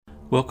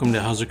Welcome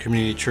to Hauser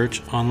Community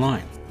Church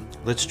Online.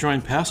 Let's join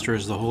Pastor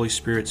as the Holy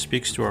Spirit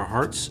speaks to our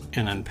hearts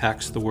and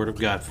unpacks the Word of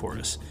God for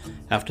us.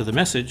 After the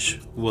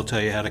message, we'll tell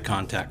you how to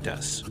contact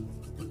us.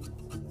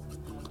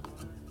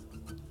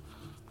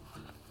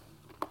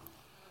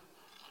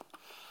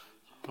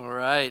 All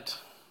right.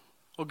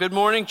 Well, good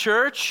morning,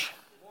 church.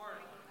 Good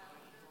morning.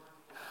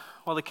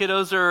 While the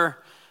kiddos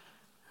are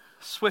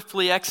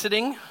swiftly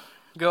exiting,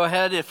 go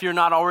ahead, if you're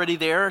not already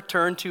there,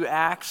 turn to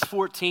Acts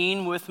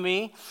 14 with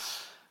me.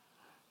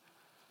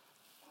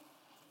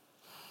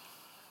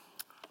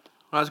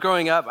 When I was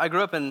growing up, I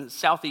grew up in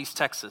southeast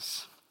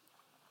Texas,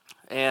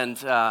 and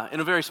in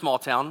a very small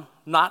town.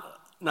 Not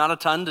a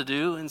ton to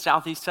do in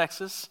southeast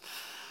Texas.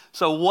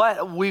 So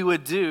what we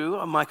would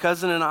do, my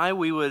cousin and I,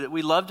 we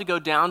loved to go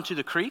down to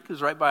the creek. It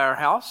was right by our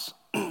house,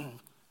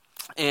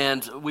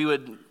 and we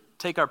would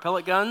take our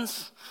pellet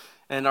guns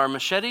and our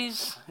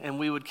machetes, and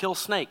we would kill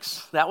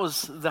snakes. That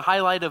was the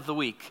highlight of the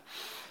week.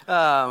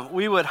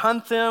 We would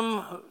hunt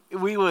them.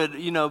 We would,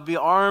 be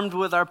armed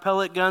with our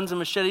pellet guns and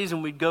machetes,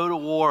 and we'd go to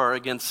war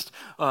against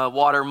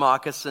water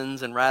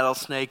moccasins and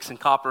rattlesnakes and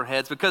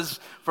copperheads, because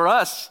for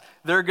us,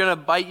 they're going to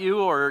bite you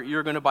or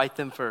you're going to bite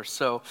them first.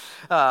 So,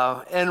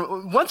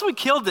 and once we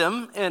killed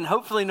them, and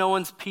hopefully no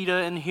one's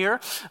PETA in here,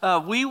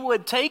 we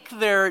would take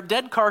their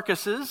dead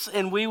carcasses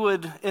and we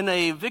would, in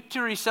a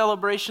victory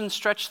celebration,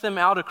 stretch them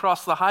out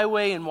across the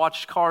highway and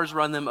watch cars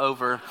run them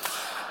over.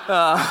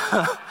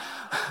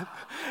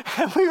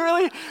 And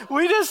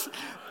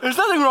there's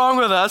nothing wrong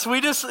with us. We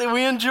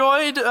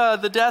enjoyed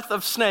the death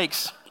of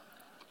snakes.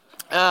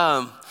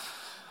 You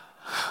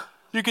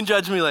can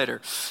judge me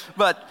later.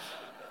 But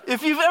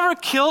if you've ever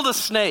killed a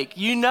snake,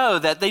 you know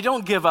that they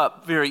don't give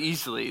up very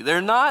easily. They're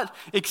not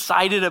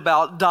excited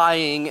about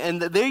dying,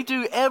 and they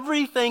do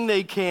everything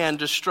they can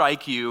to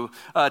strike you,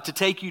 to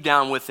take you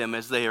down with them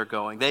as they are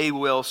going. They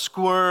will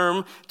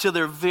squirm to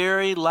their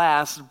very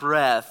last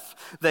breath.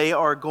 They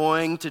are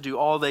going to do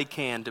all they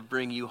can to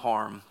bring you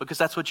harm, because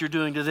that's what you're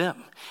doing to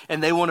them,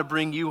 and they want to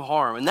bring you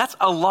harm. And that's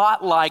a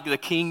lot like the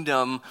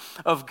kingdom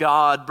of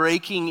God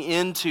breaking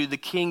into the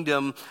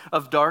kingdom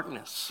of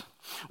darkness.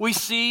 We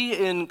see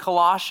in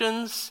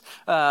Colossians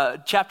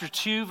chapter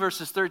 2,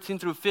 verses 13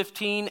 through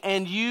 15,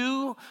 and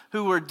you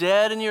who were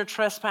dead in your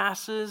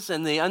trespasses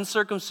and the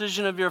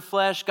uncircumcision of your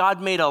flesh,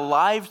 God made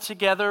alive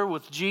together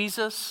with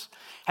Jesus,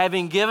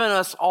 having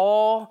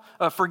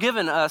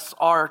forgiven us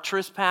our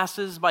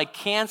trespasses by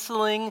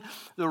canceling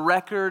the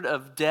record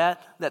of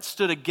debt that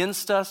stood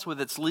against us with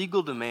its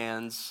legal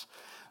demands.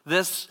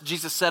 This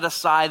Jesus set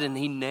aside, and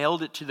he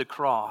nailed it to the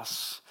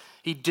cross.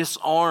 He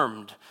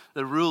disarmed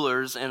the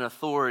rulers and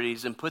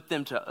authorities and put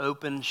them to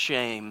open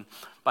shame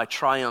by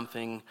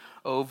triumphing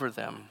over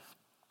them.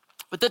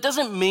 But that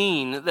doesn't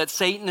mean that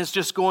Satan is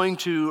just going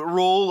to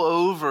roll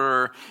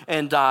over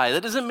and die.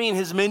 That doesn't mean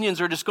his minions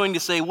are just going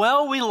to say,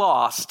 well, we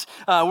lost.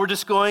 We're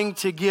just going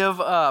to give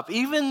up.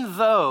 Even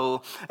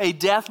though a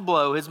death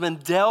blow has been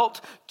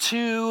dealt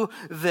to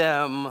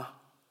them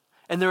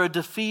and they're a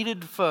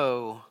defeated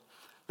foe,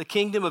 the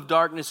kingdom of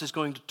darkness is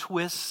going to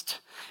twist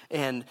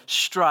and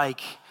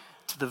strike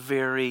to the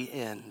very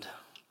end.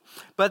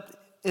 But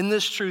in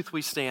this truth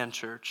we stand,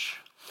 church.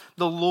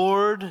 The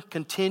Lord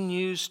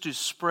continues to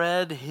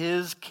spread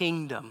his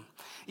kingdom,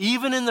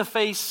 even in the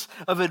face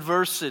of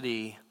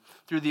adversity,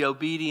 through the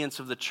obedience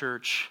of the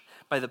church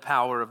by the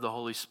power of the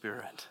Holy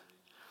Spirit.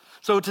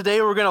 So today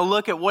we're going to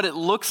look at what it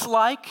looks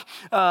like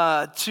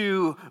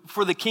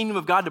for the kingdom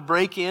of God to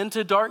break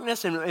into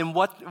darkness, and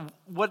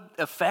what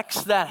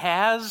effects that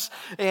has,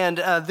 and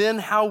then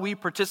how we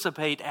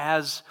participate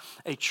as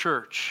a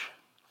church.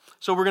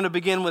 So we're going to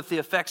begin with the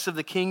effects of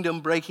the kingdom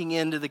breaking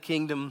into the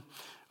kingdom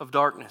of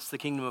darkness, the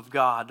kingdom of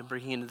God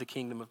breaking into the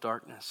kingdom of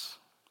darkness.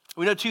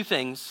 We know two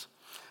things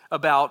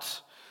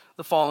about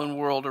the fallen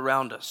world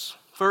around us.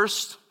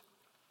 First,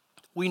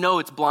 we know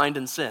it's blind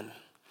in sin.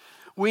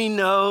 We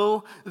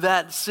know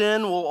that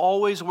sin will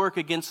always work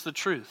against the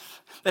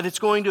truth, that it's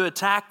going to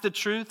attack the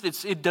truth.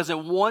 It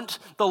doesn't want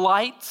the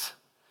light.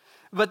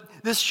 But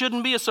this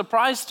shouldn't be a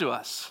surprise to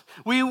us.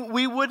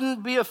 We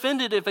wouldn't be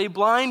offended if a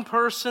blind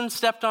person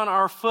stepped on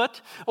our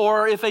foot,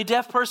 or if a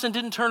deaf person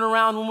didn't turn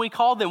around when we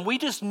called them. We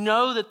just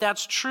know that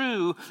that's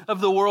true of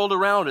the world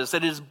around us,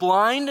 that it is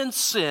blind in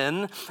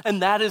sin,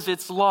 and that is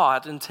its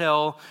lot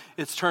until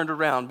it's turned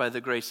around by the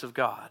grace of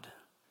God.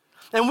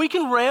 And we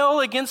can rail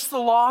against the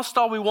lost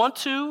all we want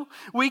to.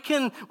 We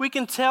can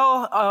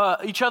tell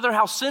each other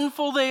how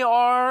sinful they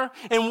are,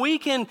 and we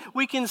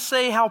can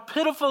say how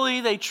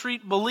pitifully they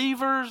treat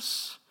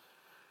believers.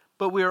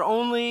 But we are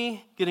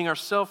only getting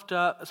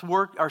ourselves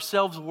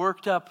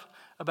worked up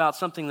about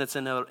something that's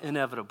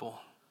inevitable.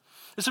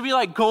 This would be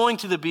like going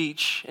to the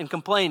beach and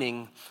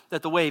complaining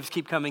that the waves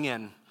keep coming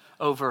in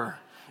over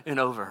and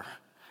over.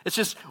 It's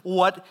just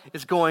what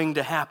is going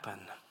to happen.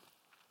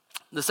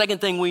 The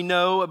second thing we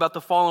know about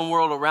the fallen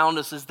world around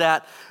us is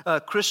that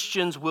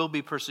Christians will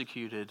be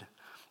persecuted,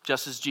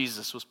 just as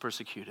Jesus was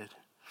persecuted.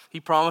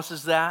 He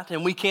promises that,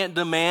 and we can't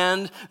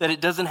demand that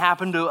it doesn't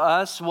happen to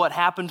us what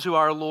happened to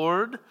our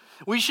Lord.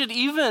 We should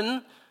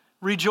even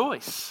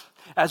rejoice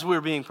as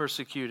we're being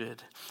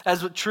persecuted.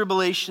 As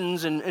tribulation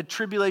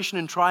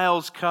and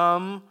trials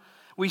come,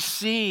 we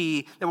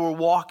see that we're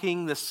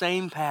walking the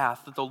same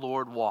path that the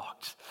Lord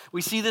walked.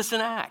 We see this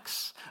in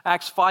Acts.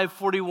 Acts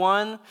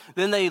 5:41,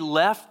 then they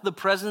left the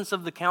presence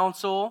of the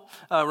council.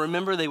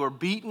 Remember, they were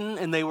beaten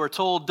and they were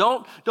told,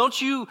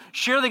 don't you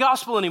share the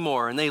gospel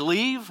anymore. And they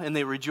leave and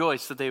they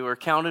rejoice that they were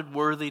counted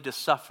worthy to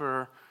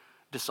suffer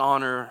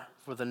dishonor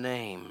for the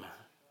name.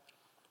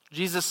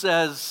 Jesus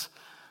says,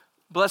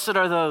 blessed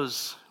are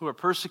those who are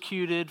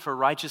persecuted for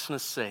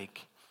righteousness'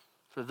 sake,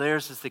 for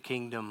theirs is the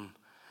kingdom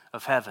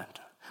of heaven.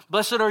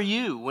 Blessed are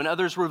you when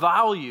others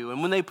revile you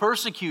and when they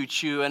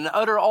persecute you and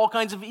utter all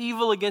kinds of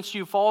evil against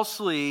you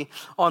falsely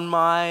on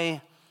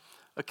my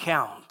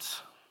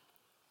account.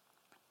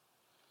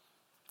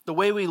 The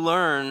way we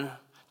learn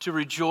to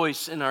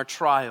rejoice in our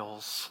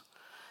trials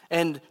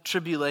and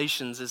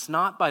tribulations is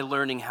not by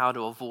learning how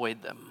to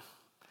avoid them.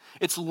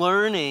 It's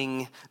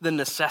learning the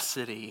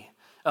necessity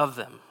of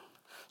them.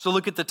 So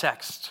look at the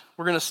text.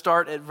 We're going to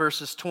start at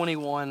verses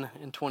 21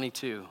 and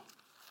 22.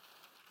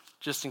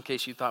 Just in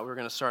case you thought we were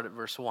going to start at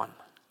verse 1.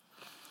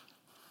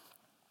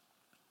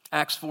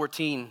 Acts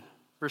 14,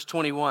 verse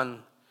 21.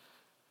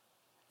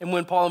 And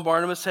when Paul and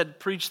Barnabas had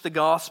preached the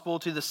gospel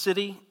to the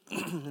city,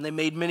 and they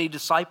made many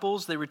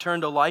disciples, they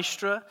returned to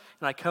Lystra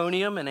and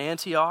Iconium and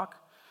Antioch,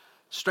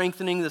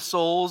 strengthening the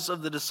souls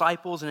of the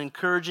disciples and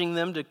encouraging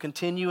them to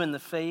continue in the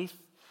faith,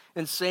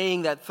 and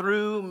saying that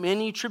through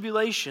many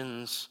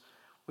tribulations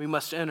we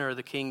must enter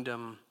the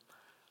kingdom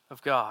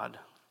of God.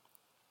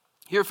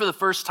 Here for the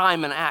first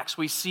time in Acts,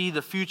 we see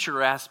the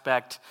future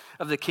aspect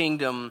of the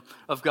kingdom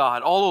of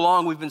God. All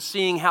along, we've been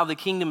seeing how the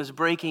kingdom is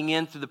breaking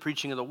in through the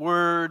preaching of the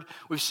word.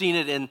 We've seen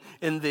it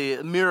in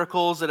the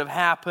miracles that have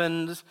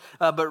happened.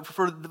 But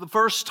for the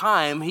first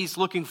time, he's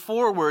looking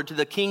forward to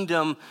the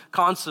kingdom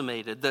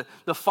consummated,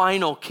 the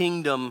final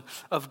kingdom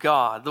of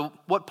God.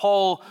 What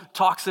Paul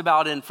talks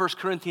about in 1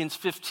 Corinthians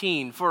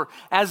 15, for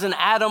as in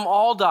Adam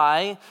all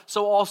die,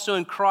 so also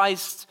in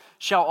Christ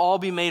shall all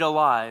be made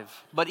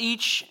alive, but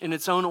each in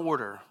its own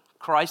order.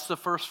 Christ the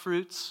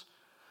firstfruits,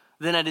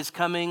 then at his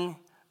coming,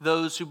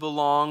 those who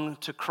belong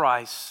to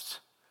Christ.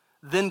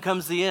 Then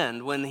comes the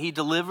end, when he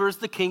delivers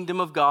the kingdom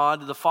of God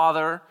to the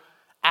Father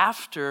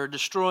after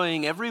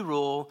destroying every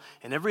rule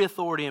and every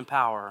authority and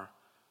power.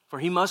 For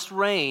he must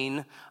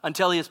reign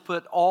until he has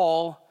put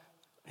all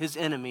his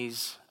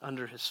enemies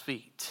under his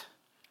feet.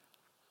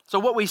 So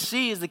what we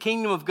see is the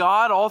kingdom of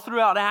God all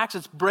throughout Acts.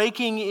 It's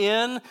breaking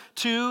in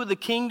to the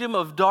kingdom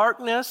of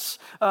darkness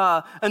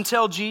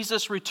until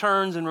Jesus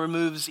returns and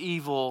removes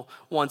evil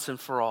once and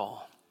for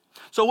all.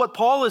 So what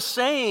Paul is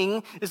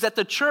saying is that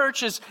the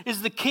church is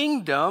the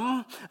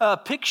kingdom,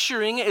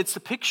 picturing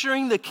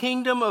the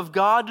kingdom of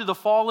God to the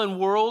fallen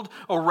world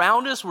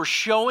around us. We're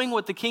showing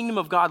what the kingdom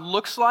of God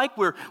looks like.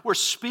 We're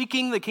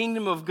speaking the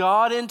kingdom of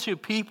God into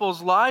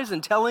people's lives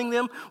and telling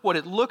them what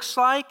it looks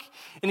like.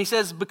 And he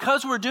says,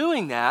 because we're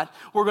doing that,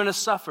 we're going to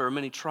suffer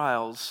many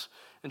trials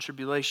and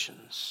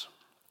tribulations.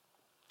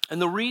 And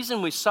the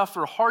reason we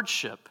suffer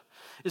hardship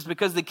is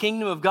because the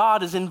kingdom of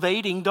God is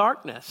invading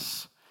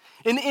darkness.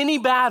 In any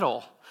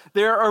battle,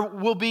 there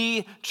will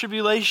be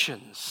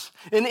tribulations.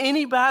 In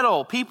any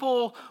battle,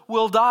 people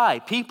will die.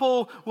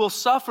 People will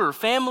suffer.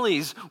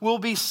 Families will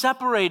be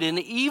separated and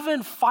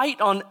even fight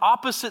on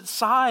opposite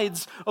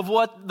sides of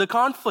what the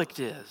conflict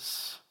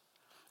is.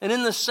 And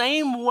in the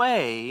same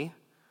way,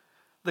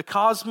 the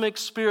cosmic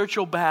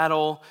spiritual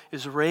battle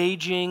is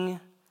raging,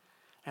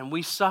 and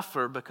we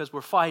suffer because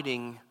we're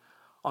fighting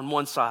on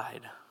one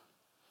side.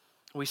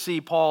 We see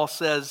Paul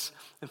says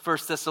in 1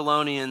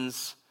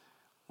 Thessalonians,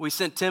 we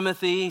sent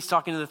Timothy, he's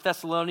talking to the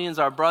Thessalonians,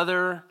 our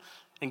brother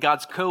and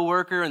God's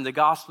co-worker in the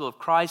gospel of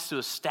Christ, to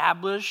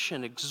establish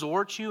and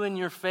exhort you in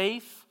your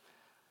faith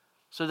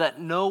so that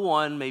no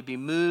one may be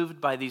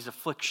moved by these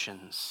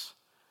afflictions.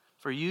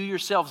 For you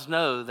yourselves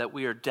know that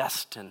we are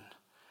destined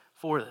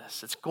for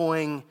this. It's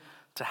going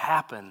to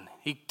happen.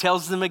 He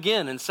tells them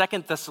again in 2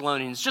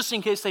 Thessalonians, just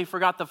in case they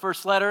forgot the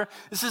first letter,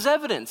 this is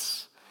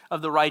evidence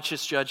of the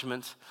righteous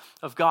judgment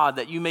of God,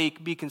 that you may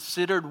be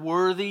considered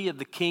worthy of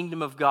the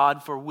kingdom of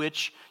God for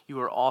which you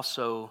are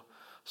also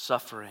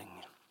suffering.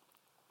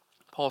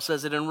 Paul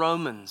says it in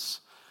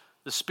Romans.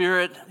 The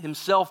Spirit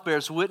himself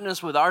bears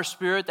witness with our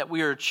spirit that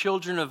we are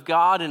children of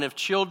God, and if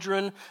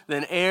children,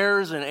 then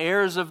heirs and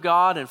heirs of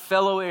God and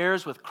fellow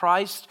heirs with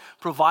Christ,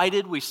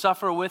 provided we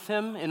suffer with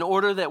him in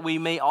order that we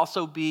may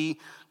also be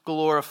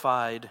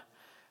glorified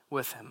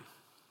with him.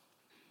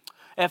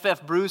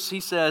 F.F. Bruce, he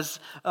says,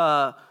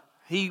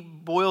 he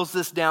boils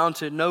this down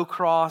to no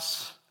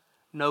cross,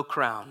 no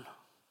crown.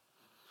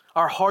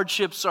 Our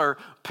hardships are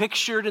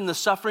pictured in the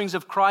sufferings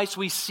of Christ.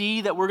 We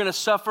see that we're going to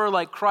suffer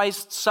like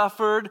Christ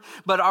suffered,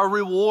 but our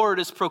reward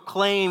is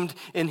proclaimed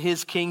in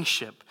his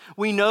kingship.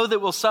 We know that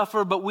we'll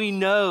suffer, but we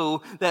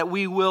know that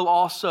we will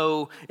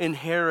also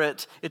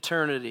inherit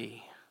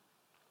eternity.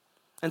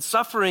 And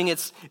suffering,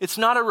 it's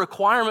not a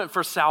requirement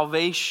for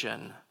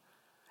salvation.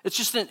 It's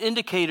just an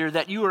indicator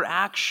that you are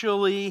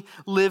actually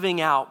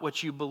living out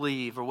what you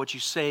believe or what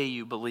you say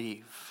you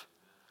believe.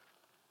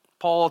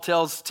 Paul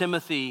tells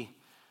Timothy,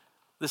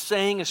 the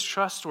saying is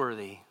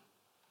trustworthy,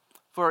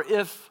 for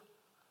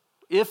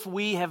if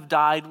we have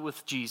died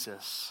with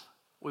Jesus,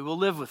 we will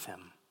live with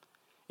him.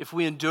 If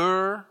we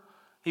endure,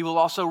 he will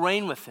also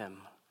reign with him.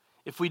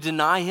 If we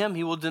deny him,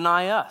 he will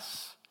deny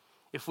us.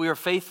 If we are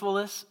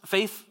faithless,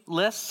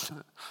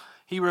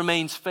 he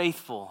remains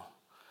faithful,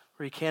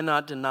 for he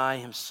cannot deny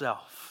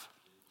himself.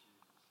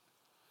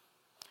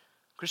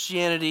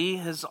 Christianity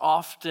has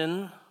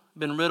often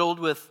been riddled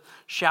with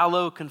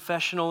shallow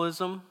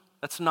confessionalism.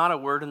 That's not a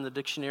word in the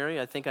dictionary.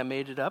 I think I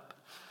made it up.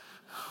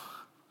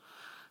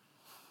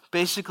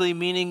 Basically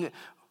meaning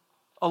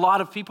a lot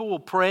of people will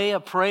pray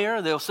a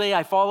prayer. They'll say,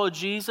 I follow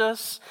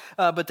Jesus,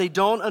 but they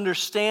don't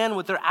understand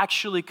what they're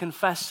actually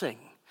confessing.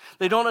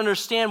 They don't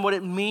understand what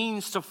it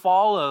means to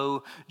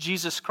follow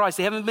Jesus Christ.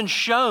 They haven't been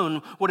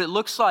shown what it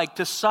looks like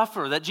to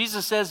suffer. That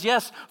Jesus says,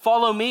 yes,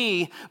 follow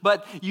me,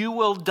 but you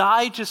will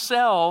die to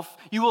self.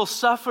 You will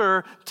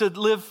suffer to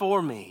live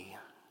for me.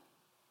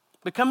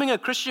 Becoming a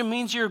Christian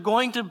means you're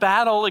going to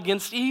battle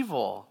against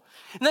evil.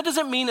 And that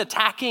doesn't mean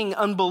attacking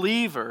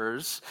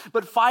unbelievers,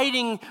 but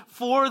fighting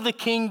for the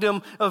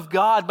kingdom of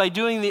God by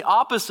doing the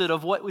opposite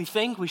of what we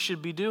think we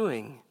should be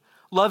doing.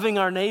 Loving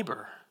our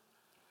neighbor,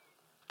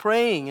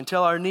 praying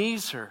until our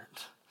knees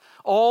hurt,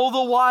 all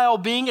the while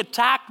being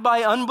attacked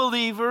by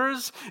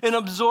unbelievers and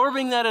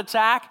absorbing that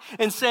attack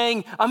and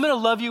saying, I'm going to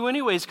love you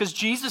anyways because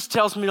Jesus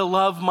tells me to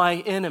love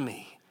my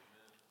enemy.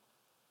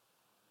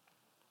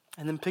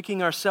 And then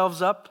picking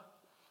ourselves up,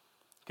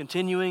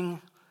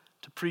 continuing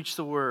to preach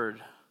the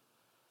word.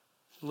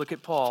 Look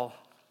at Paul,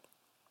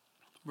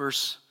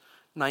 verse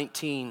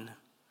 19.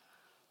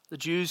 The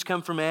Jews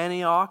come from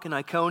Antioch and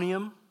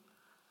Iconium.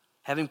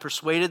 Having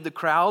persuaded the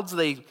crowds,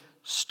 they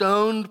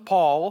stoned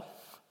Paul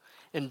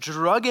and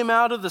drug him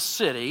out of the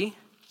city.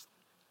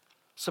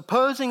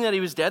 Supposing that he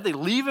was dead, they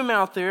leave him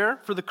out there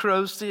for the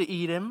crows to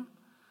eat him.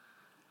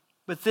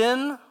 But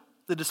then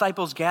the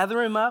disciples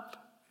gather him up.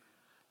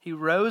 He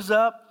rose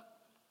up,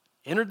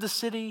 entered the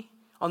city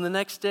on the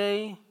next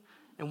day,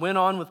 and went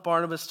on with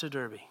Barnabas to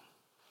Derbe.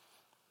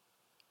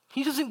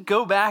 He doesn't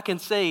go back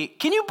and say,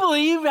 can you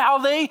believe how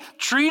they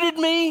treated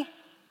me?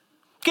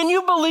 Can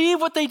you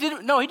believe what they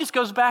did? No, he just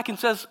goes back and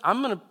says,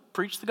 I'm going to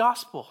preach the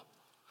gospel.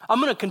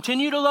 I'm going to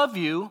continue to love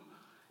you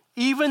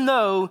even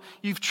though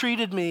you've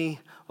treated me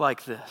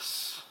like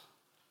this.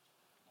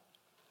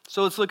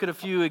 So let's look at a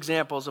few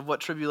examples of what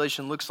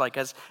tribulation looks like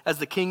as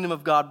the kingdom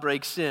of God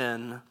breaks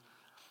in,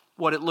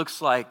 what it looks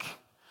like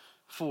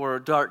for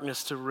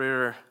darkness to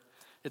rear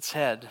its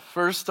head.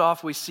 First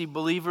off, we see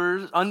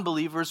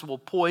unbelievers will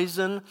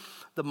poison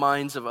the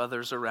minds of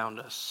others around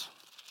us.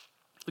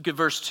 Look at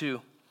verse 2.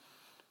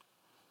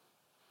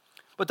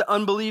 But the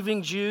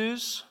unbelieving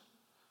Jews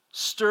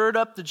stirred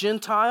up the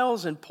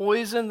Gentiles and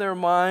poisoned their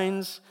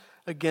minds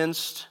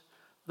against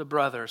the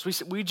brothers.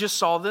 We just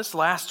saw this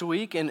last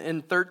week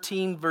in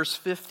 13 verse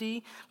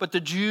 50. But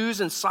the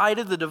Jews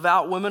incited the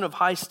devout women of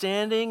high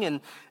standing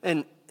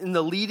and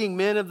the leading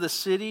men of the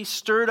city,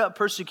 stirred up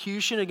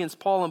persecution against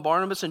Paul and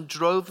Barnabas and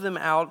drove them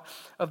out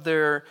of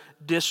their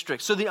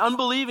district. So the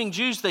unbelieving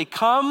Jews, they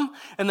come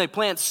and they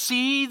plant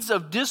seeds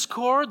of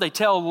discord. They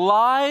tell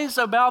lies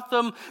about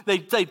them. They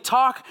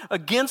talk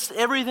against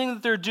everything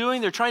that they're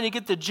doing. They're trying to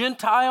get the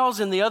Gentiles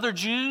and the other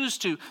Jews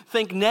to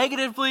think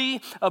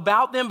negatively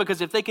about them,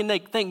 because if they can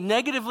think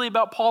negatively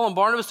about Paul and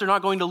Barnabas, they're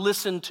not going to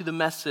listen to the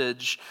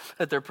message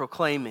that they're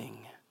proclaiming.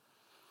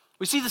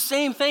 We see the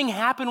same thing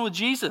happen with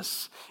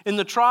Jesus in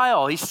the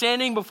trial. He's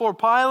standing before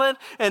Pilate,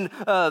 and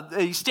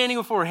he's standing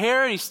before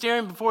Herod. He's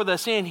standing before the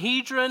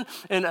Sanhedrin,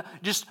 and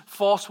just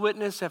false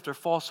witness after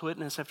false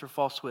witness after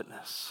false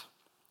witness,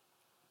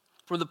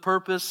 for the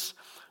purpose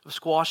of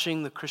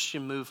squashing the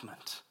Christian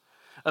movement,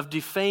 of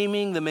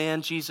defaming the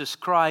man Jesus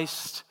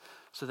Christ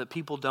so that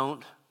people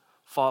don't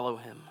follow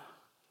him.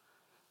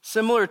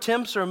 Similar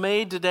attempts are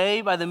made today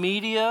by the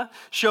media,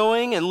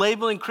 showing and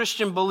labeling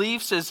Christian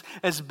beliefs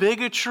as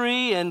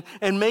bigotry and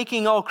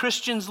making all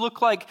Christians look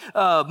like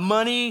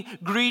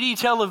money-greedy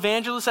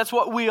televangelists. That's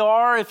what we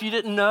are, if you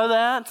didn't know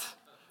that.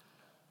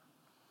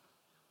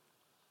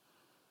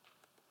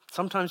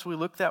 Sometimes we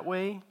look that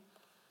way.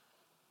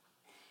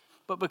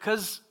 But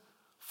because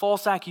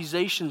false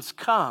accusations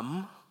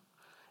come,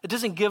 it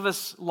doesn't give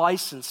us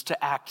license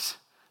to act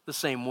the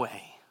same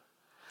way.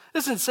 It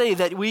doesn't say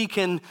that we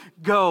can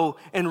go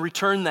and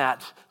return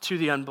that to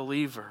the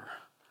unbeliever,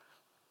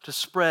 to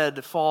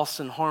spread false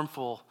and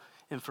harmful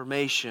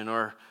information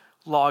or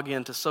log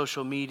into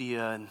social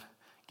media and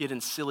get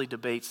in silly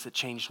debates that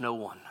change no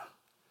one,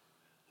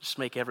 just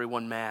make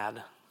everyone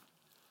mad.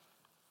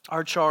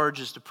 Our charge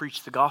is to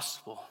preach the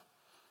gospel,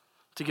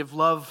 to give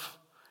love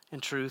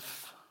and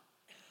truth.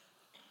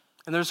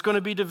 And there's going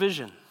to be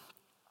division.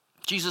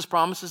 Jesus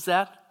promises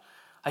that.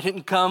 I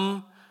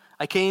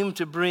came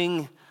to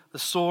bring the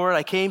sword.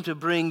 I came to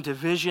bring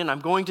division. I'm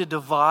going to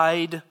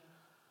divide.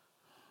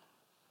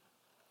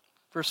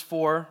 Verse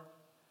 4.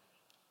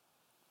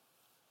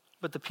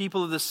 But the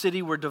people of the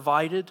city were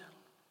divided.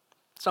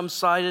 Some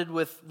sided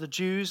with the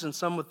Jews and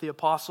some with the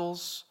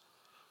apostles.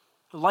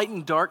 Light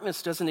and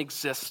darkness doesn't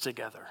exist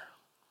together.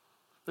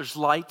 There's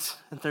light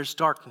and there's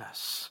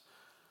darkness.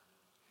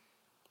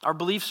 Our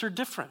beliefs are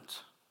different.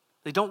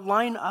 They don't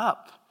line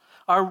up.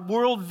 Our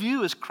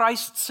worldview is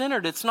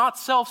Christ-centered. It's not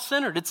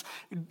self-centered.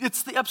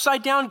 It's the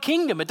upside-down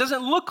kingdom. It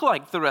doesn't look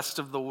like the rest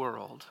of the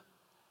world.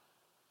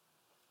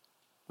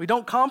 We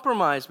don't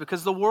compromise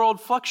because the world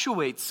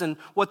fluctuates in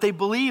what they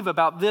believe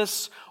about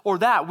this or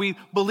that. We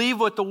believe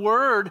what the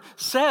Word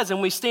says,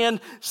 and we stand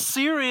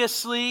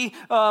seriously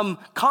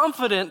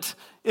confident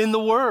in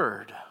the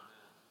Word.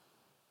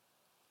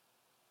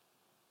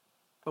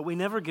 But we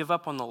never give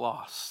up on the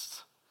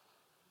lost.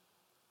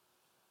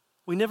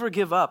 We never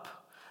give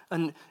up.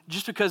 And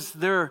just because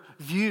their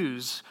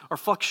views are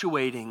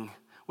fluctuating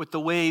with the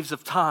waves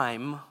of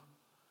time,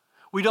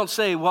 we don't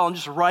say, well, I'm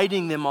just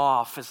writing them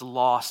off as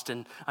lost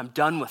and I'm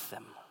done with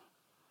them.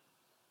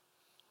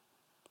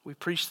 We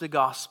preach the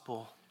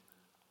gospel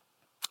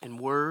in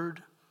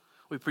word.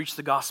 We preach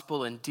the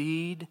gospel in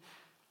deed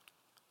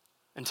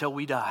until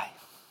we die.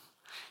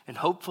 And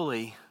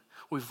hopefully,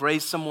 we've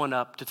raised someone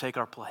up to take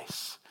our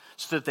place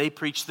so that they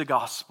preach the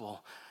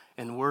gospel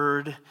in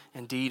word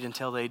and deed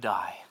until they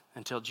die,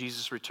 until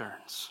Jesus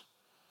returns.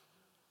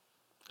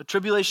 The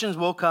tribulations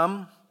will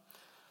come.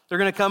 They're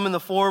going to come in the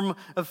form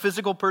of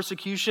physical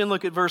persecution.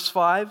 Look at verse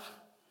 5.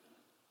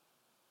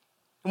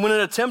 And when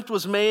an attempt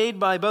was made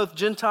by both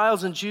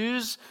Gentiles and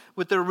Jews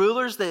with their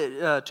rulers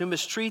to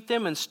mistreat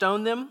them and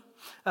stone them,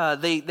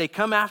 they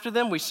come after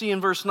them. We see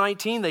in verse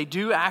 19, they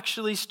do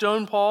actually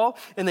stone Paul,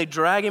 and they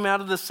drag him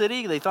out of the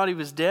city. They thought he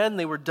was dead, and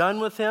they were done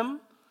with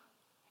him.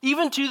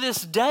 Even to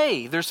this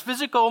day, there's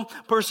physical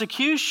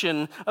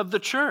persecution of the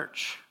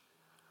church.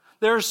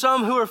 There are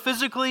some who are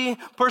physically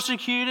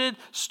persecuted,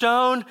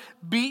 stoned,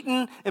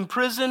 beaten,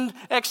 imprisoned,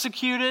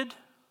 executed.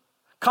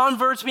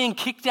 Converts being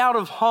kicked out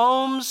of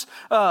homes,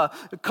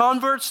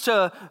 converts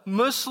to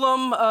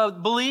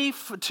Muslim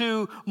belief,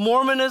 to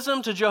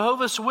Mormonism, to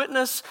Jehovah's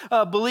Witness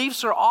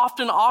beliefs are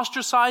often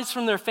ostracized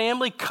from their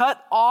family,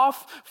 cut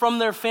off from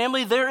their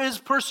family. There is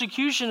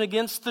persecution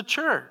against the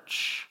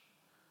church.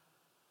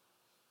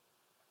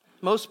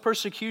 Most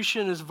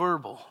persecution is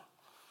verbal.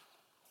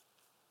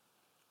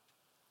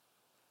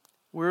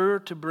 We're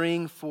to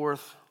bring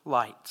forth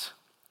light.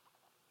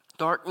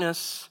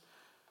 Darkness,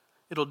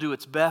 it'll do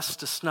its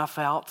best to snuff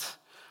out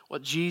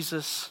what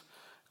Jesus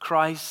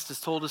Christ has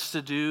told us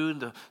to do,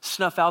 to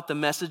snuff out the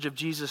message of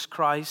Jesus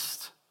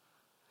Christ.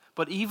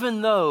 But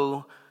even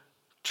though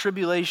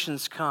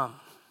tribulations come,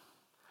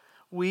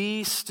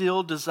 we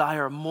still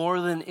desire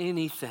more than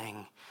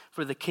anything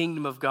for the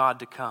kingdom of God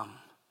to come.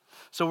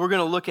 So we're going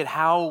to look at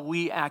how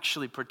we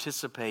actually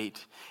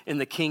participate in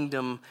the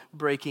kingdom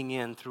breaking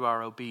in through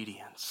our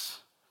obedience.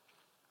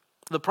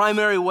 The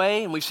primary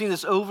way, and we've seen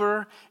this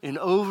over and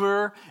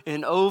over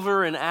and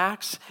over in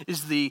Acts,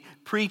 is the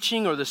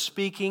preaching or the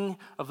speaking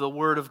of the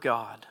Word of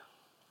God.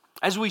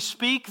 As we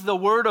speak the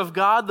Word of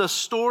God, the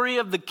story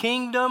of the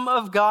kingdom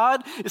of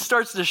God, it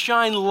starts to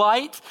shine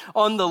light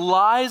on the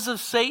lies of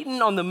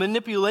Satan, on the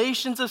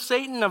manipulations of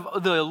Satan,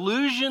 of the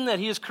illusion that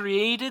he has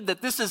created,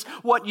 that this is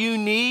what you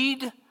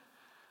need.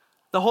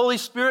 The Holy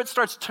Spirit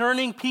starts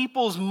turning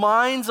people's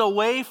minds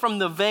away from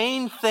the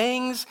vain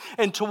things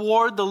and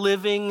toward the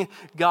living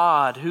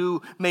God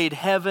who made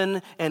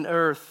heaven and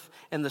earth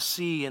and the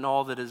sea and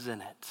all that is in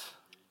it.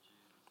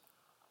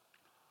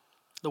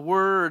 The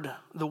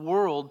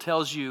world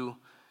tells you,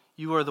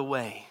 you are the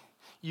way.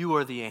 You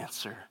are the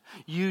answer.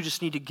 You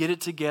just need to get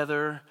it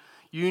together.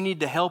 You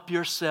need to help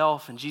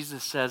yourself. And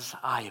Jesus says,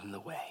 I am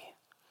the way.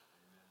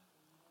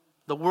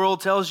 The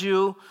world tells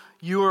you,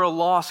 you are a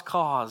lost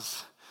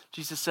cause.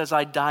 Jesus says,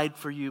 I died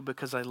for you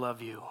because I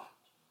love you.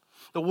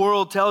 The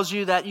world tells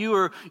you that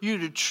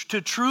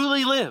to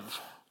truly live,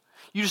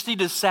 you just need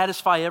to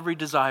satisfy every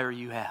desire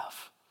you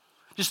have.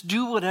 Just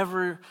do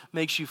whatever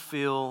makes you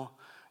feel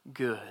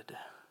good.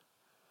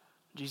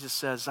 Jesus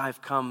says,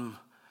 I've come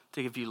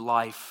to give you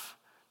life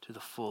to the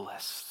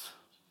fullest.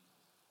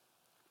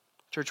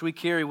 Church, we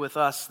carry with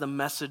us the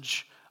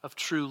message of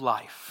true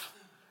life,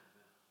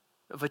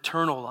 of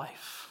eternal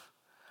life,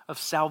 of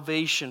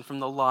salvation from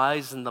the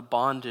lies and the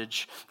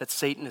bondage that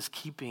Satan is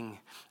keeping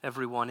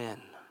everyone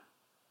in.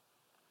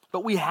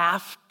 But we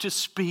have to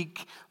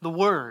speak the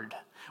word.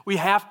 We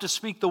have to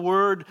speak the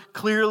word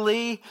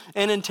clearly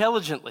and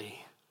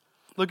intelligently.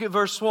 Look at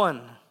verse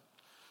 1.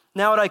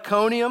 Now at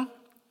Iconium,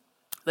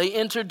 they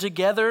entered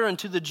together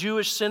into the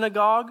Jewish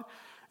synagogue,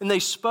 and they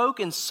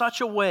spoke in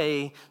such a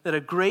way that a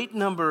great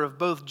number of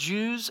both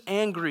Jews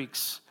and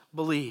Greeks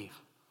believed.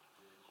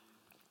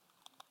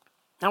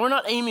 Now, we're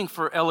not aiming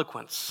for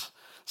eloquence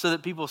so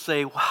that people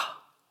say, wow,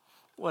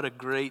 what a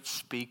great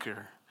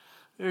speaker.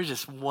 They're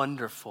just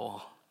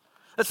wonderful.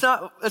 That's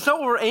not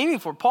what we're aiming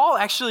for. Paul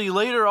actually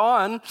later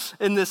on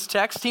in this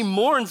text, he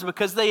mourns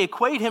because they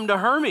equate him to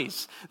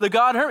Hermes, the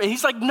god Hermes.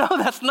 He's like, no,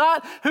 that's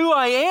not who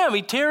I am.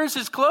 He tears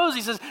his clothes.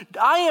 He says,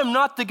 I am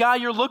not the guy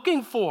you're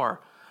looking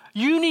for.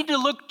 You need to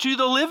look to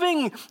the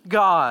living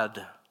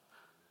God.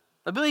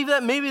 I believe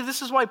that maybe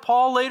this is why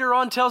Paul later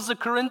on tells the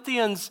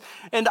Corinthians,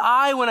 and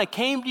when I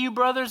came to you,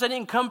 brothers, I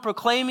didn't come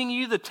proclaiming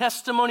you the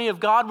testimony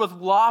of God with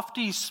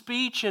lofty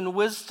speech and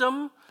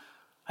wisdom.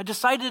 I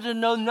decided to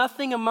know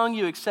nothing among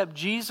you except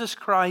Jesus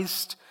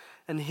Christ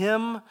and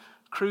Him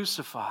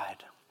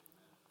crucified,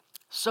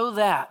 so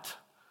that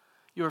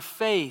your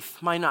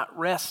faith might not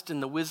rest in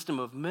the wisdom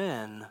of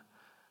men,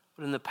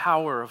 but in the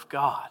power of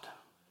God.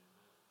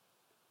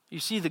 You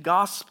see, the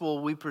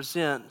gospel we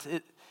present,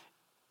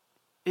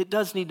 it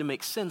does need to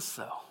make sense,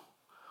 though.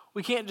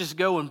 We can't just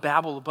go and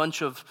babble a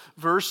bunch of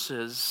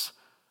verses.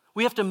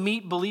 We have to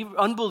meet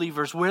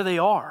unbelievers where they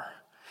are.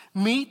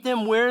 Meet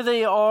them where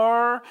they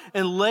are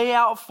and lay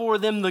out for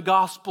them the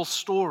gospel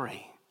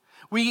story.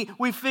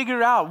 We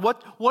figure out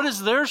what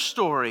is their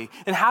story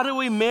and how do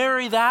we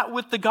marry that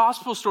with the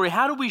gospel story?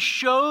 How do we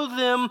show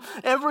them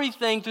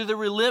everything through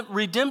the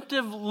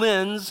redemptive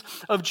lens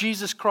of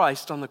Jesus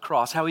Christ on the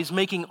cross, how He's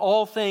making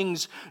all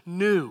things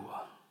new?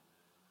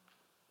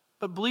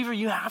 But believer,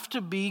 you have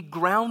to be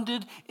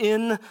grounded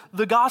in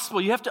the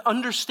gospel. You have to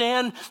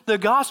understand the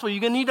gospel.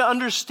 You're going to need to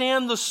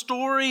understand the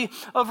story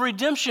of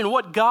redemption,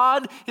 what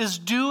God is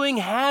doing,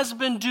 has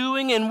been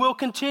doing, and will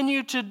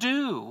continue to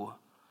do.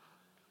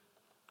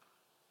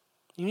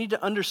 You need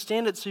to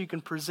understand it so you can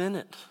present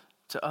it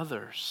to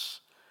others,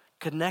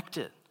 connect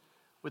it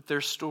with their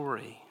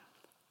story.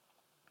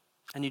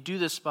 And you do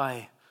this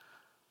by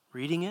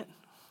reading it,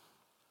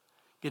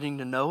 getting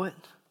to know it,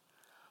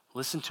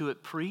 listen to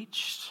it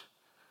preached,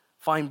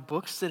 find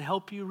books that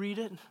help you read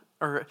it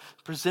or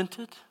present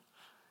it,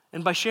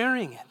 and by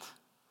sharing it,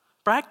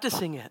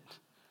 practicing it.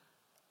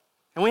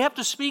 And we have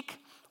to speak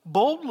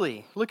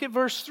boldly. Look at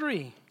verse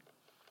 3.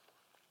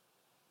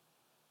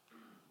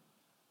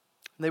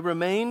 They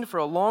remained for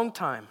a long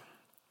time,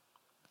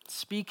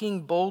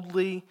 speaking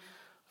boldly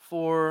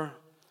for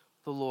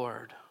the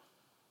Lord.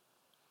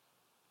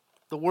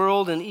 The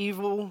world and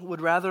evil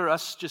would rather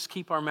us just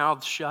keep our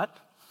mouths shut,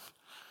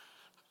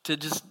 to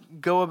just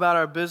go about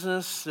our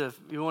business. If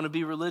you want to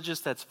be religious,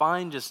 that's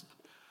fine. Just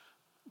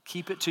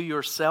keep it to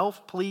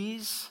yourself,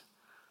 please.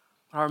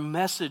 Our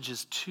message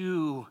is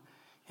too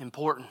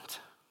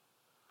important.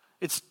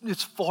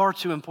 It's far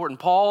too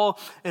important. Paul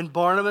and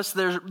Barnabas,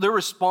 their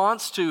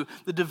response to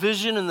the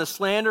division and the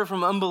slander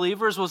from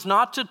unbelievers was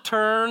not to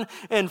turn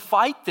and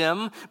fight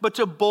them, but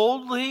to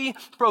boldly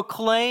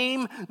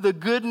proclaim the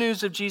good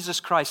news of Jesus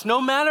Christ.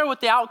 No matter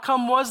what the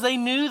outcome was, they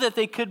knew that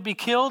they could be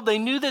killed. They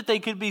knew that they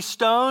could be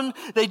stoned.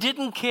 They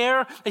didn't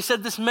care. They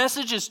said this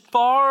message is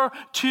far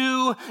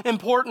too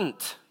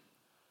important.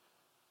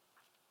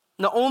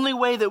 The only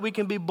way that we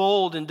can be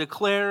bold in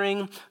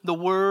declaring the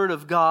word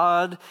of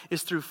God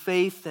is through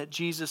faith that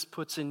Jesus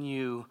puts in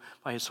you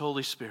by His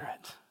Holy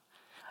Spirit.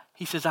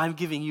 He says, I'm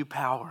giving you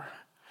power.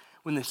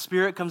 When the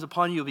Spirit comes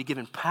upon you, you'll be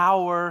given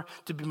power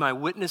to be my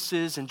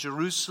witnesses in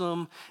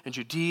Jerusalem and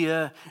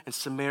Judea and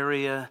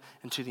Samaria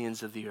and to the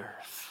ends of the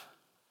earth.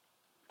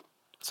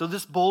 So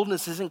this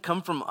boldness doesn't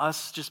come from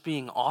us just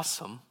being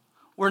awesome.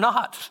 We're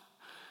not.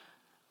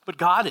 But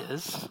God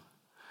is.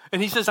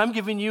 And He says, I'm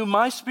giving you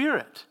my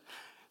Spirit,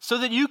 so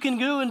that you can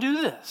go and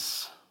do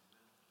this.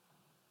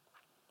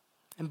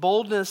 And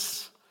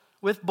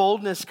with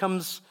boldness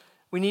comes,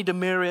 we need to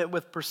marry it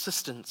with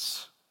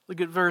persistence.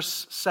 Look at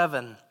verse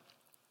 7.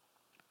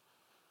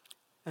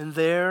 And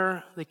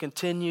there they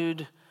continued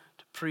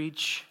to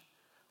preach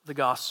the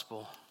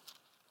gospel.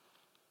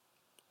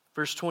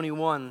 Verse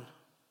 21.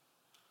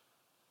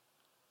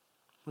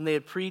 When they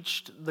had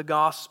preached the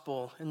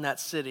gospel in that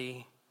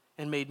city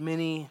and made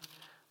many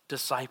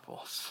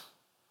disciples.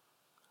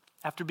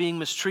 After being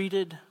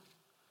mistreated,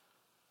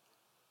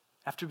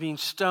 after being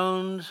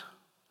stoned,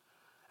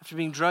 after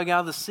being dragged out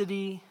of the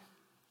city,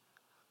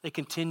 they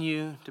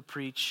continue to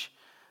preach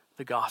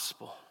the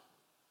gospel.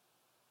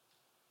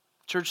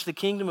 Church, the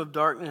kingdom of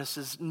darkness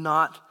is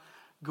not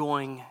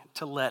going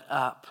to let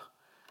up,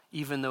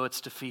 even though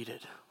it's defeated.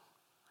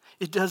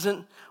 It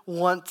doesn't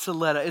want to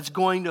let up. It's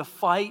going to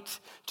fight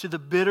to the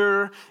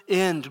bitter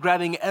end,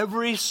 grabbing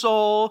every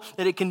soul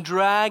that it can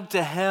drag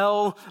to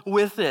hell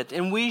with it.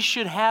 And we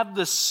should have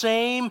the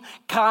same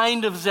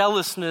kind of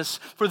zealousness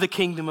for the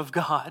kingdom of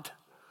God.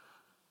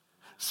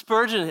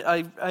 Spurgeon,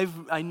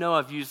 I know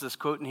I've used this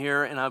quote in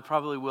here, and I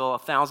probably will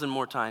 1,000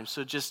 more times,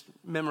 so just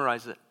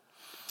memorize it.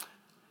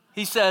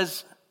 He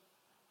says,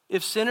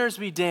 if sinners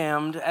be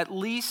damned, at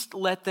least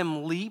let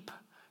them leap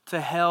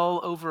to hell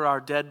over our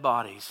dead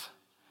bodies.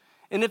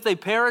 And if they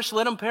perish,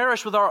 let them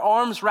perish with our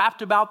arms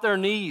wrapped about their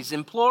knees,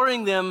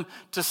 imploring them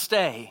to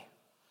stay.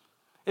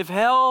 If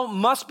hell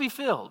must be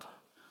filled,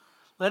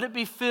 let it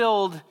be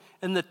filled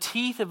in the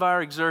teeth of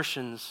our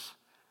exertions,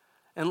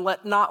 and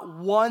let not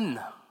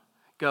one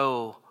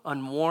go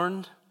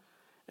unwarned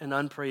and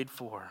unprayed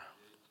for.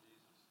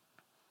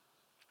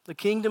 The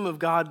kingdom of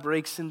God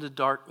breaks into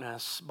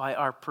darkness by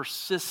our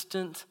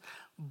persistent,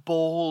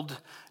 bold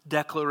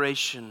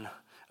declaration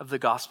of the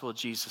gospel of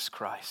Jesus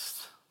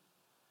Christ.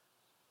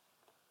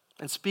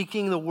 And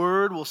speaking the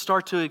word will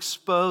start to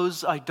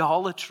expose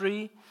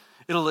idolatry.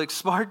 It'll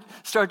start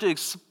to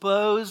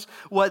expose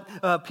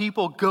what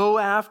people go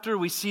after.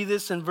 We see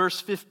this in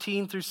verse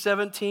 15 through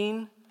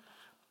 17.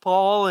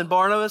 Paul and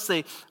Barnabas,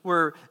 they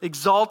were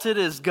exalted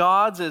as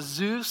gods, as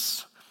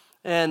Zeus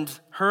and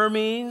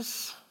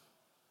Hermes.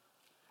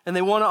 And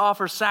they want to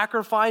offer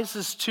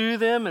sacrifices to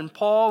them. And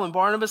Paul and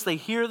Barnabas, they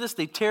hear this,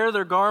 they tear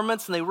their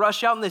garments, and they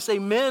rush out and they say,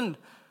 "Men,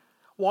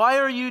 why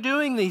are you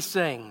doing these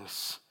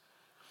things?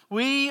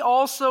 We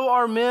also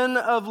are men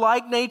of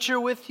like nature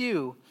with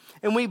you,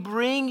 and we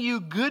bring you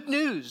good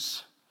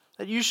news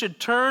that you should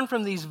turn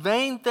from these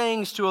vain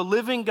things to a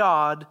living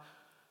God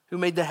who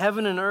made the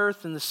heaven and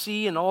earth and the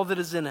sea and all that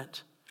is in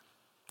it.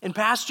 In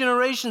past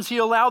generations, he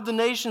allowed the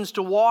nations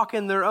to walk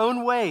in their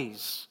own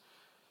ways,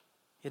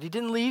 yet he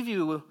didn't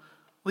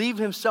leave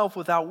himself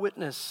without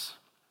witness.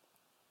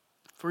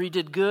 For he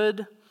did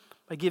good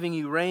by giving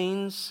you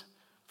rains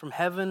from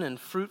heaven and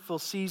fruitful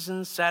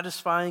seasons,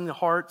 satisfying the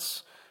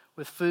hearts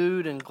with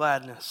food and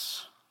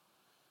gladness."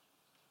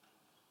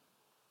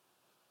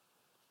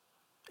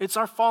 It's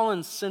our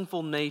fallen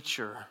sinful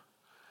nature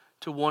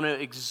to want to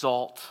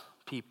exalt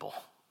people.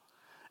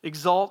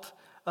 Exalt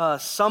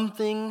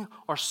something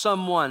or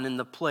someone in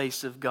the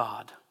place of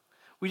God.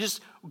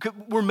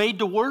 We're made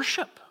to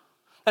worship.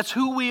 That's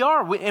who we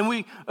are.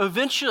 We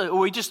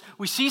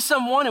see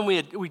someone and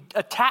we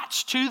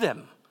attach to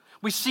them.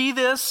 We see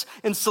this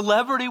in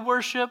celebrity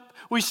worship.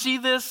 We see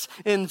this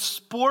in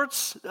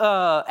sports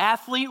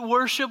athlete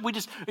worship. We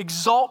just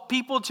exalt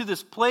people to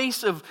this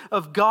place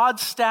of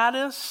God's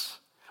status.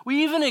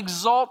 We even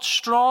exalt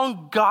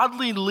strong,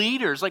 godly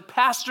leaders, like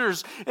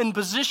pastors in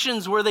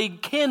positions where they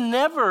can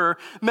never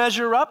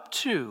measure up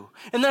to.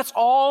 And that's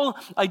all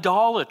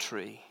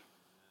idolatry.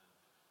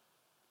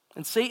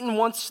 And Satan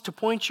wants to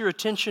point your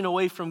attention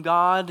away from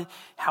God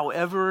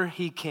however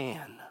he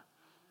can.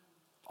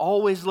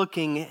 Always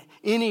looking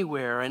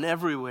anywhere and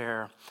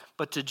everywhere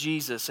but to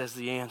Jesus as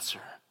the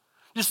answer.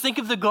 Just think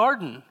of the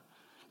garden.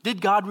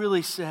 Did God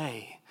really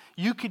say,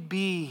 "You could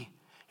be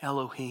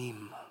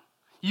Elohim.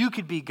 You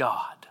could be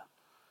God"?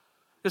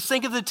 Just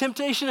think of the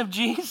temptation of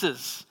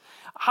Jesus.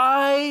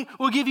 "I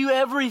will give you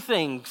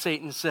everything,"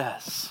 Satan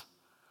says.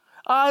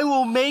 "I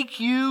will make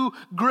you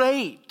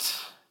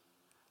great."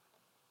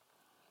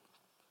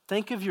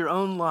 Think of your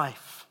own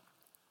life.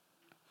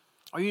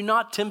 Are you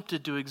not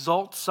tempted to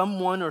exalt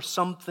someone or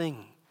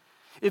something?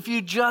 If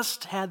you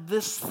just had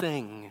this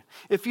thing,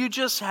 if you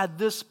just had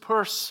this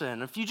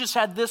person, if you just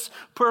had this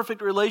perfect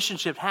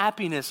relationship,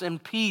 happiness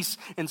and peace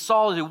and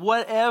solitude,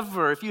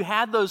 whatever, if you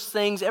had those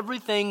things,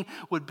 everything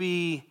would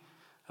be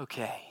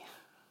okay.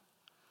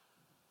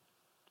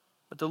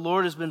 But the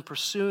Lord has been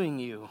pursuing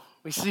you.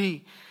 We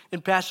see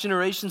in past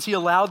generations, he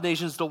allowed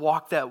nations to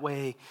walk that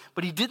way,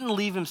 but he didn't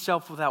leave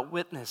himself without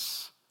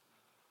witness.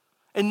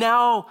 And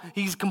now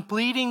he's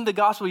completing the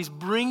gospel. He's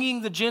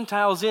bringing the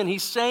Gentiles in.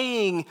 He's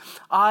saying,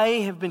 "I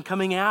have been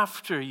coming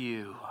after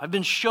you. I've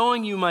been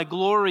showing you my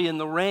glory in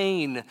the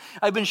rain.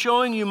 I've been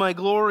showing you my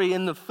glory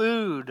in the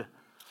food."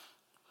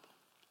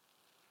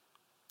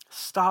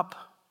 Stop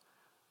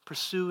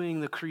pursuing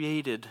the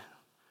created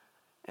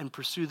and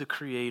pursue the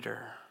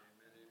Creator.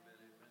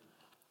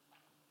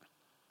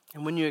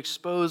 And when you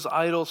expose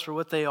idols for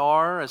what they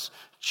are, as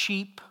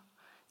cheap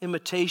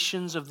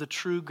imitations of the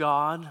true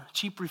God,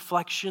 cheap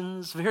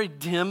reflections, very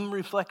dim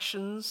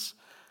reflections,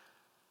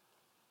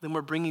 then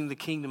we're bringing the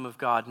kingdom of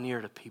God near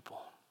to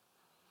people.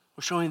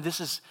 We're showing this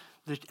is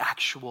the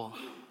actual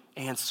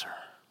answer.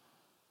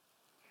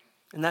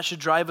 And that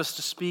should drive us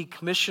to speak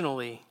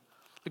missionally.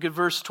 Look at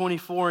verse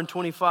 24 and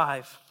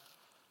 25.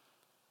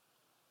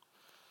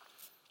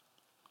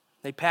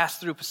 They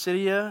passed through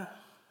Pisidia,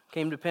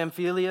 came to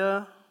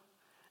Pamphylia,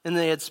 and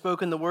they had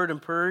spoken the word in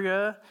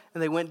Perga,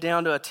 and they went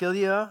down to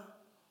Attalia.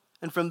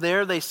 And from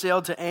there they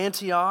sailed to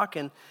Antioch,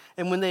 and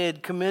when they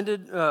had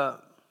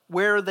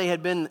where they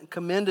had been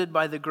commended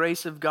by the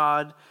grace of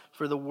God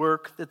for the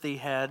work that they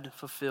had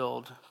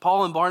fulfilled.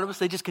 Paul and Barnabas,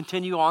 they just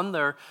continue on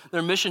their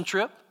mission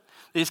trip.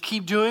 They just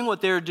keep doing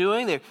what they're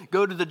doing. They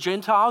go to the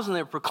Gentiles and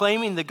they're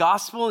proclaiming the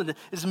gospel in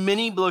as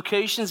many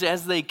locations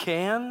as they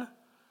can.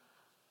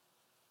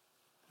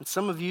 And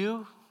some of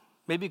you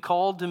may be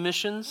called to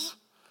missions.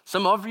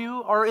 Some of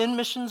you are in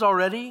missions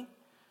already.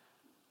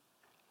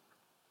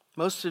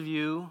 Most of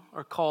you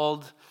are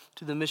called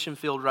to the mission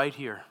field right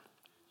here.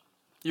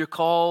 You're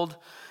called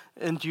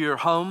into your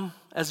home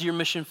as your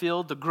mission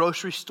field. The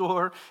grocery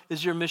store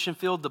is your mission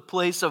field. The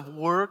place of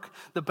work,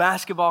 the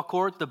basketball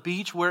court, the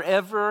beach,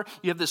 wherever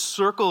you have this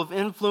circle of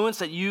influence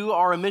that you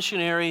are a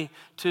missionary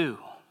to.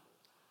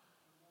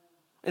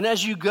 And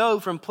as you go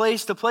from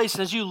place to place,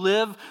 as you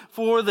live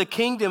for the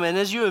kingdom, and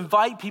as you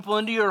invite people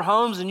into your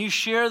homes and you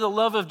share the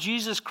love of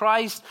Jesus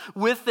Christ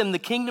with them, the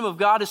kingdom of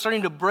God is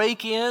starting to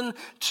break in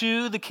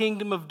to the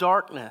kingdom of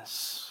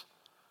darkness.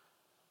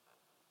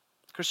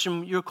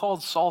 Christian, you're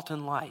called salt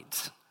and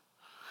light.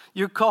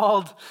 You're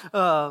called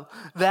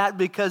that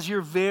because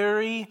your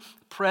very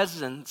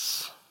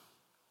presence,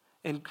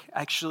 and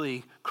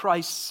actually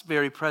Christ's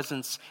very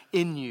presence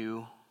in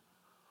you,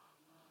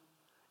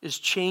 is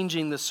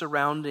changing the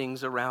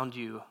surroundings around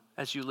you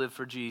as you live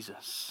for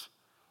Jesus.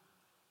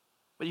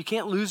 But you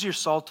can't lose your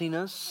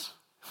saltiness.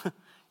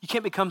 You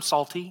can't become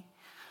salty.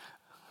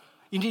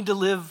 You need to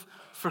live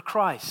for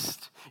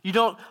Christ. You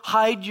don't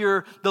hide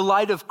the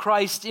light of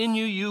Christ in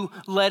you. You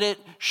let it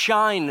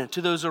shine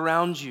to those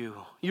around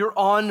you. You're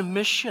on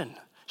mission.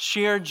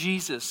 share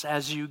Jesus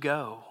as you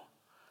go.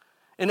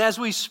 And as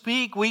we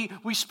speak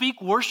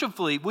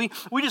worshipfully. We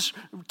just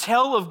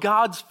tell of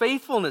God's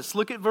faithfulness.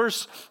 Look at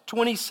verse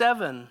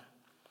 27.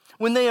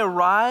 When they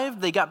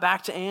arrived, they got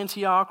back to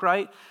Antioch,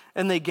 right?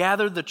 And they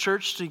gathered the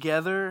church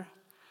together.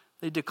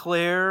 They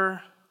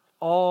declare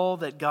all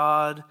that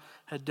God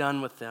had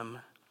done with them,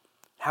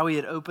 how he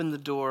had opened the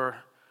door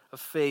of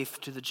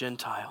faith to the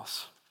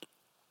Gentiles.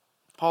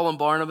 Paul and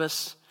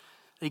Barnabas,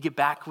 they get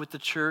back with the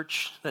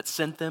church that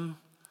sent them,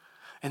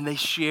 and they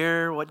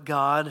share what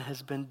God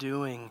has been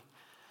doing.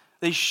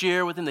 They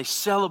share with them, they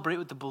celebrate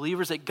with the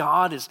believers that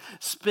God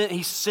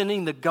he's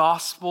sending the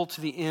gospel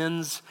to the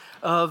ends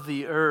of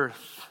the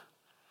earth.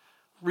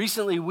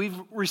 Recently, we've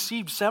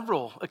received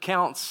several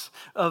accounts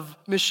of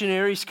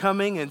missionaries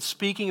coming and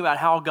speaking about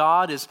how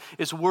God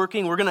is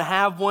working. We're going to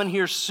have one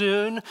here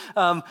soon,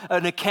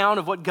 an account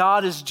of what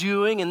God is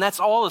doing, and that's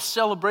all a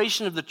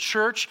celebration of the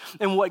church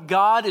and what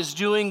God is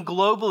doing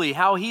globally,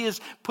 how he is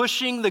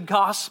pushing the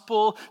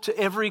gospel to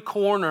every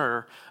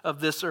corner of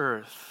this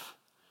earth.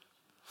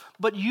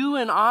 But you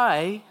and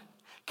I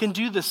can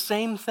do the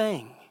same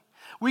thing.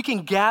 We can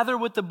gather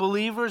with the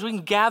believers, we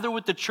can gather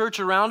with the church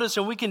around us,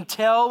 and we can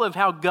tell of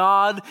how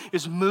God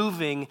is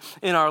moving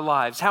in our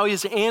lives, how he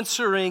is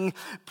answering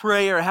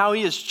prayer, how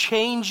he is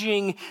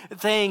changing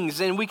things,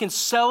 and we can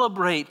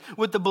celebrate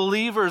with the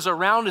believers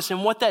around us.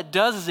 And what that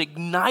does is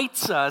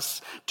ignites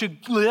us to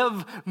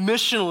live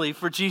missionally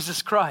for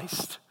Jesus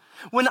Christ.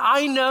 When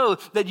I know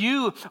that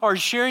you are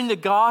sharing the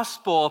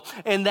gospel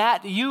and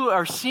that you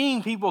are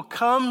seeing people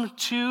come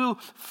to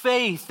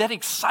faith, that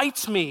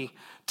excites me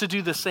to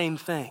do the same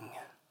thing.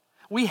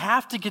 We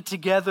have to get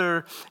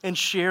together and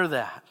share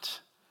that.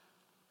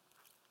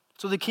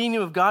 So the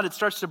kingdom of God, it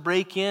starts to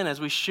break in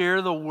as we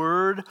share the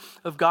word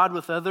of God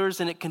with others,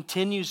 and it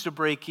continues to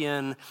break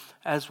in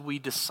as we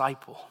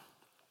disciple.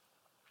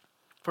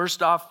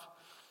 First off,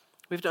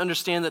 we have to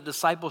understand that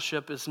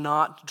discipleship is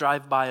not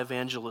drive-by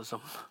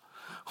evangelism.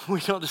 We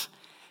don't just,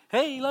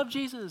 hey, love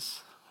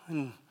Jesus,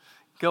 and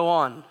go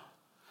on.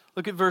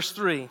 Look at verse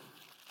 3.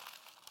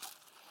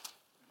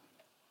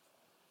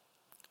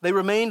 They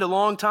remained a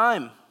long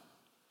time.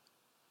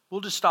 We'll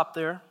just stop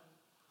there.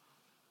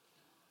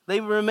 They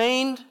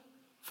remained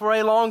for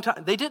a long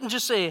time. They didn't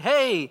just say,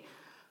 hey,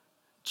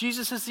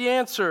 Jesus is the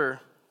answer.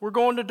 We're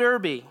going to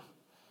Derby.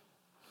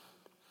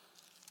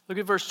 Look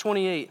at verse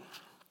 28.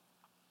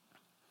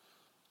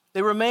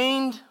 They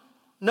remained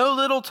no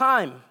little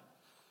time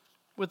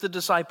with the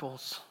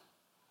disciples.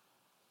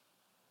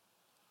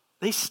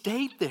 They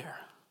stayed there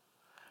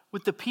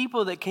with the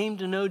people that came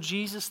to know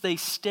Jesus. They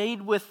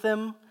stayed with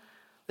them.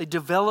 They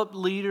developed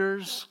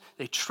leaders.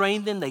 They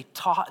trained them. They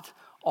taught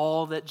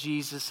all that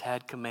Jesus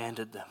had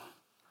commanded them.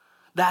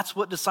 That's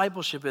what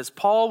discipleship is.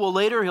 Paul will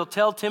later, he'll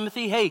tell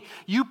Timothy, hey,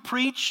 you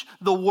preach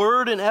the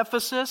word in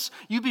Ephesus.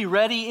 You be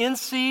ready in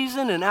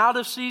season and out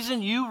of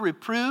season. You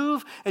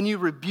reprove and you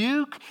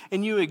rebuke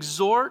and you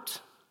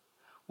exhort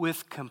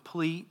with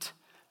complete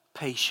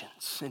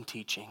patience in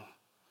teaching.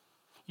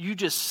 You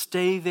just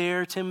stay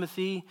there,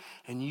 Timothy,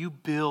 and you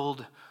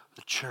build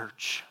the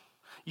church.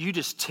 You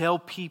just tell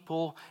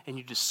people and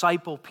you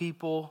disciple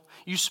people.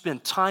 You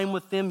spend time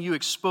with them. You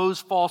expose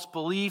false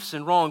beliefs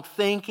and wrong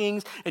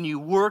thinkings, and you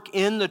work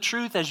in the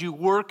truth as you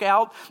work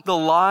out the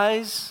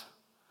lies.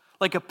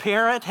 Like a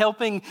parent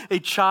helping a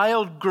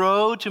child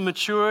grow to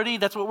maturity.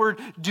 That's what we're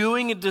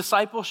doing in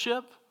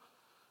discipleship.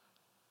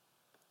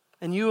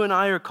 And you and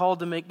I are called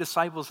to make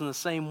disciples in the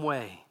same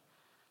way.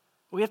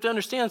 We have to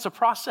understand it's a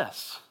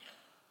process.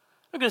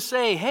 I'm going to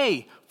say,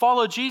 hey,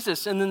 follow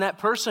Jesus, and then that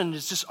person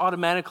is just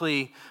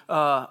automatically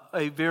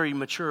a very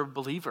mature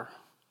believer.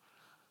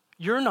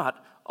 You're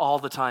not all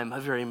the time a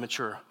very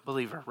mature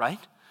believer, right?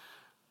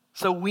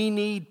 So we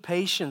need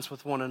patience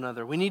with one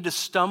another. We need to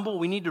stumble.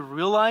 We need to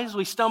realize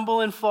we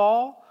stumble and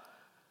fall.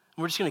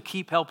 And we're just going to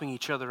keep helping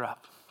each other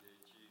up.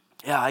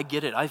 Yeah, I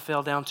get it. I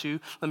fell down too.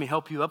 Let me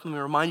help you up. Let me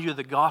remind you of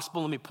the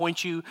gospel. Let me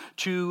point you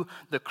to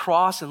the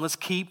cross, and let's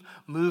keep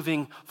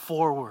moving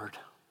forward.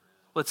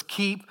 Let's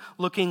keep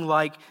looking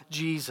like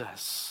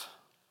Jesus.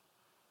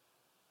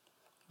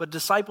 But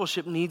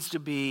discipleship needs to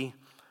be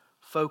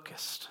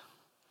focused.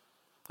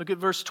 Look at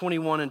verse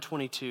 21 and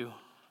 22.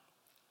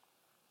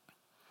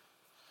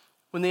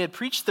 When they had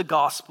preached the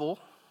gospel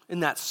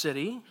in that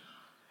city,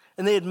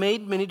 and they had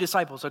made many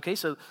disciples. Okay,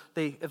 so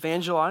they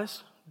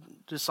evangelized,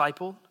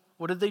 discipled.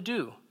 What did they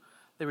do?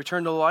 They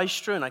returned to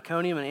Lystra and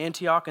Iconium and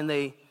Antioch, and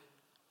they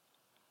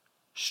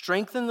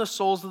strengthened the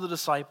souls of the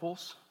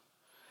disciples.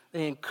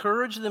 They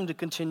encouraged them to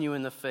continue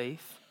in the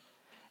faith,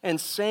 and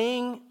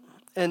saying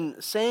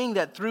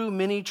that through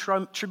many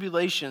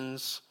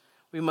tribulations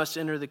we must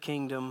enter the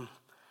kingdom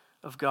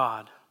of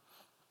God.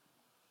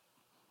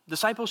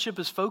 Discipleship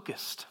is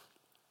focused.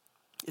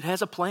 It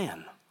has a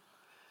plan.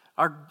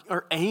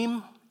 Our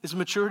aim is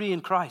maturity in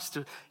Christ,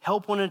 to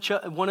help one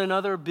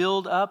another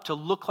build up, to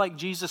look like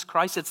Jesus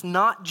Christ. It's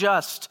not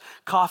just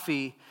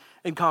coffee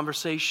and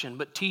conversation,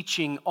 but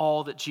teaching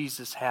all that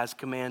Jesus has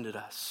commanded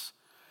us.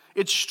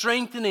 It's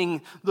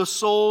strengthening the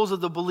souls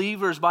of the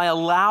believers by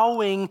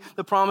allowing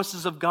the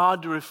promises of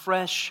God to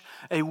refresh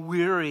a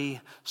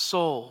weary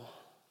soul.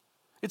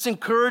 It's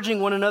encouraging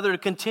one another to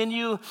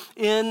continue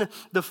in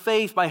the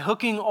faith by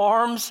hooking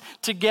arms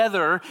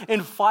together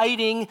and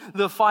fighting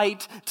the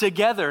fight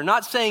together.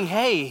 Not saying,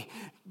 hey,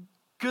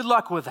 good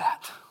luck with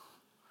that.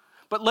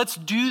 But let's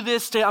do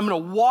this today. I'm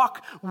going to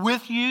walk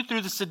with you through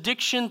this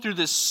addiction, through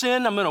this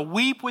sin. I'm going to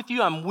weep with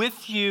you. I'm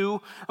with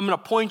you. I'm going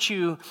to point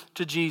you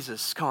to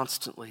Jesus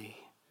constantly.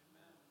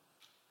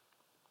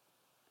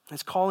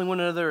 It's calling one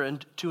another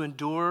to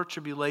endure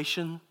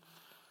tribulation,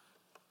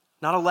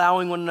 not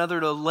allowing one another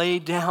to lay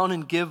down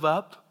and give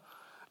up,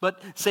 but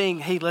saying,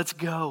 hey, let's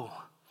go.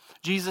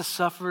 Jesus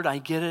suffered, I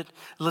get it.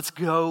 Let's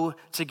go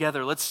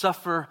together. Let's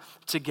suffer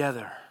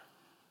together.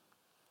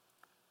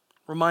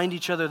 Remind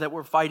each other that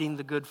we're fighting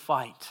the good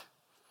fight,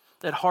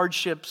 that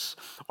hardships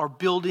are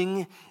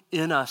building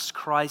in us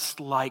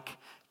Christ-like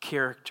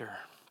character.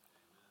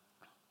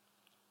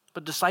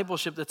 But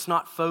discipleship that's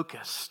not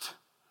focused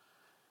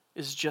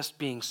is just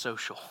being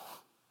social.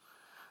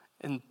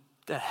 And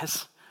that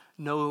has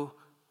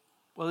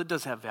it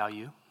does have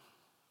value.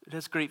 It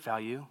has great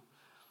value.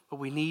 But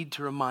we need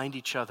to remind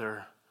each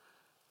other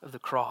of the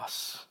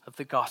cross, of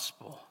the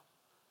gospel.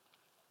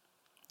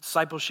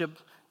 Discipleship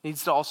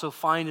needs to also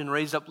find and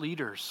raise up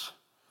leaders.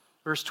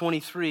 Verse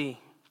 23.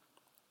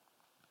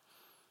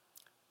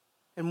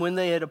 And when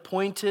they had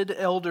appointed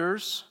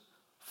elders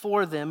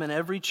for them in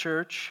every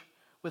church,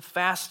 with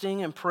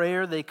fasting and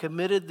prayer, they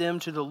committed them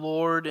to the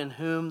Lord in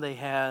whom they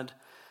had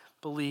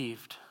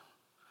believed.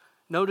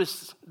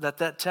 Notice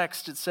that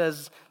text, it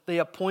says they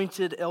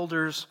appointed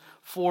elders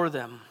for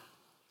them.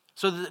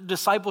 So that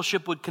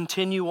discipleship would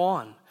continue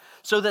on.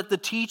 So that the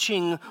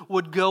teaching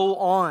would go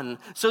on,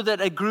 so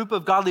that a group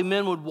of godly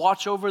men would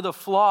watch over the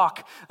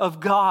flock of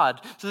God,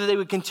 so that they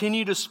would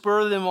continue to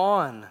spur them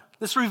on.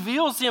 This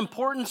reveals the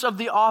importance of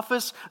the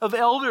office of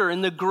elder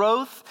in the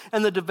growth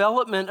and the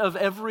development of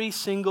every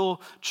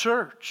single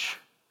church.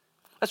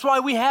 That's why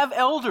we have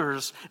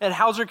elders at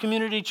Hauser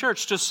Community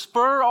Church, to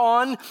spur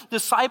on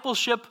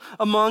discipleship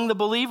among the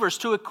believers,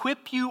 to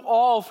equip you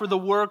all for the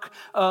work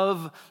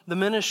of the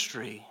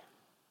ministry.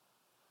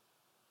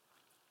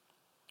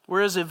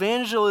 Whereas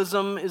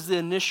evangelism is the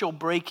initial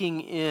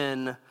breaking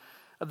in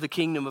of the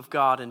kingdom of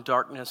God in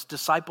darkness,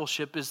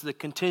 discipleship is the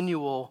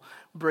continual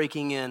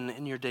breaking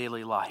in your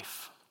daily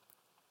life.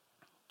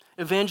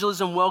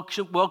 Evangelism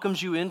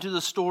welcomes you into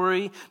the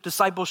story.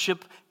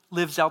 Discipleship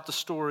lives out the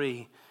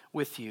story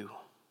with you.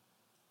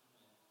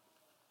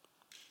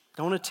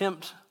 Don't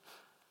attempt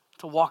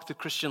to walk the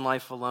Christian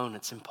life alone.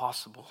 It's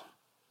impossible.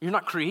 You're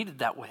not created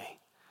that way.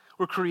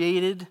 We're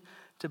created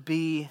to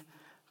be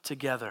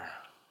together.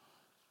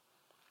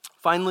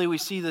 Finally, we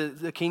see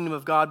the kingdom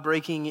of God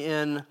breaking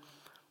in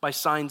by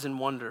signs and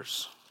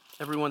wonders.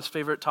 Everyone's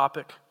favorite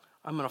topic.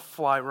 I'm going to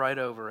fly right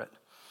over it.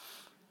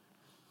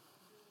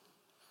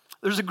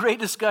 There's a great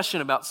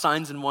discussion about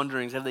signs and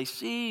wonderings. Have they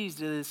ceased?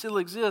 Do they still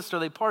exist? Are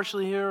they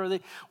partially here?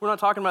 We're not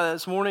talking about that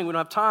this morning. We don't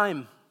have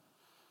time.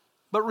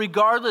 But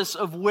regardless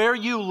of where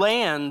you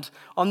land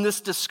on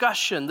this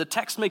discussion, the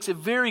text makes it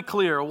very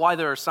clear why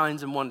there are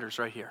signs and wonders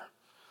right here.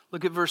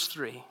 Look at verse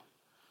 3.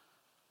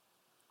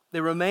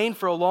 They remained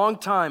for a long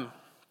time.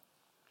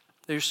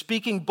 They're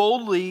speaking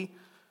boldly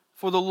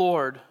for the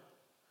Lord,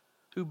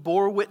 who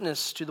bore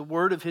witness to the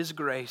word of his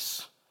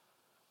grace,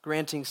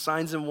 granting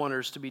signs and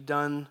wonders to be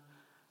done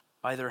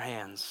by their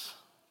hands.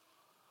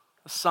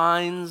 The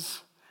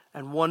signs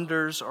and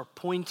wonders are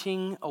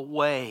pointing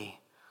away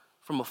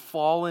from a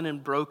fallen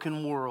and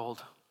broken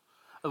world,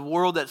 a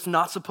world that's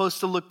not supposed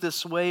to look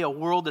this way, a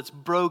world that's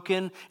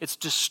broken, it's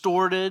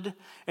distorted,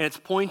 and it's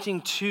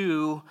pointing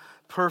to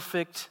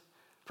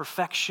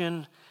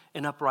perfection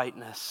and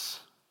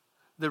uprightness.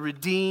 The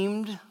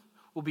redeemed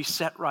will be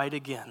set right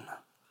again.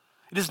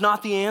 It is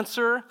not the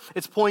answer,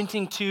 it's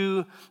pointing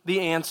to the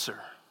answer.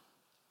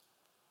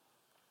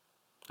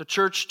 The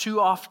church,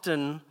 too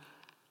often,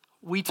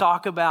 we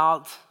talk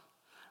about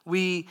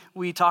the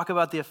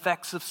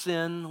effects of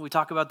sin, we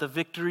talk about the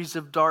victories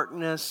of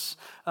darkness,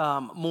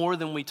 more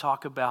than we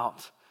talk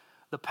about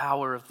the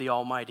power of the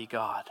Almighty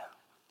God.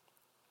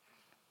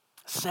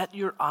 Set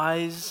your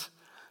eyes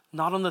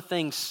not on the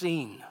things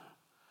seen,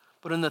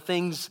 but on the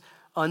things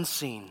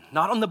unseen.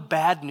 Not on the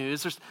bad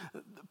news. There's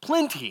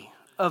plenty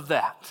of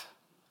that.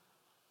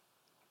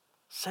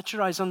 Set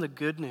your eyes on the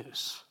good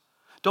news.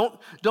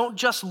 Don't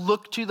just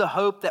look to the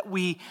hope that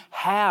we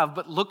have,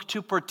 but look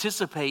to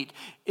participate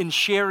in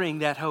sharing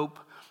that hope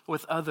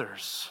with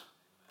others.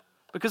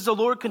 Because the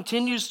Lord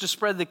continues to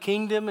spread the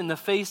kingdom in the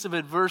face of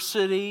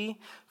adversity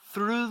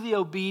through the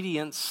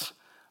obedience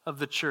of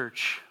the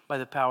church by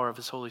the power of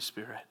his Holy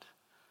Spirit.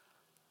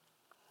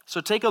 So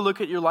take a look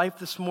at your life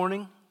this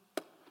morning.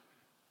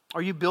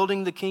 Are you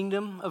building the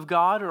kingdom of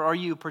God, or are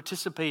you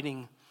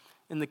participating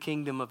in the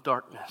kingdom of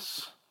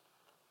darkness?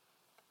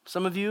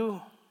 Some of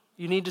you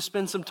need to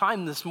spend some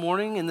time this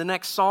morning in the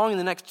next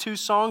two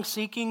songs,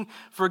 seeking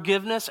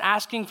forgiveness,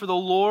 asking for the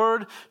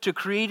Lord to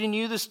create in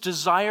you this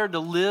desire to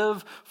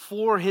live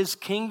for his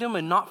kingdom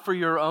and not for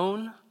your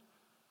own.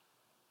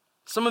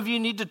 Some of you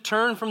need to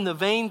turn from the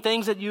vain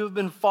things that you have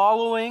been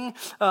following.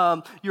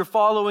 You're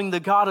following the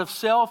god of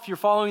self. You're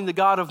following the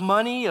god of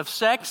money, of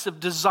sex,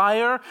 of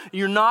desire.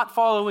 You're not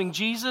following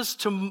Jesus.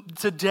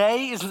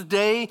 Today is the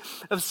day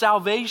of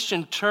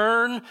salvation.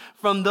 Turn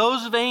from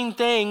those vain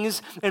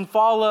things and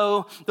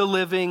follow the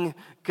living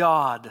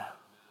God.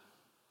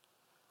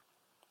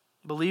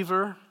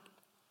 Believer,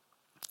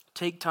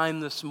 take time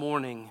this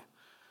morning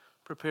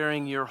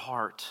preparing your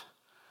heart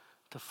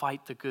to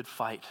fight the good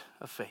fight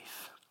of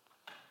faith.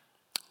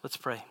 Let's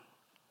pray.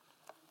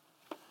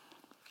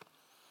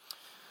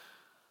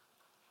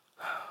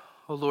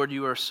 Oh Lord,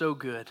 you are so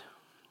good.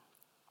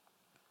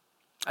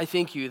 I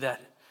thank you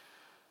that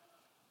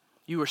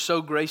you were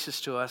so gracious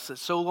to us, that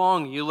so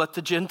long you let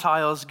the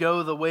Gentiles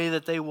go the way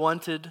that they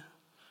wanted.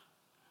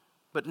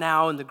 But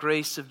now in the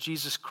grace of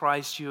Jesus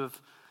Christ, you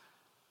have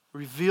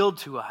revealed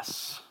to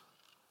us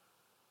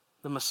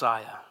the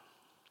Messiah.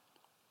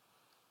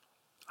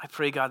 I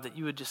pray, God, that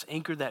you would just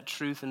anchor that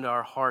truth into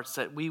our hearts,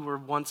 that we were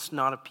once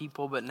not a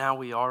people, but now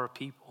we are a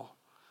people.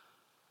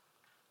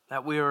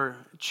 That we are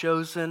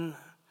chosen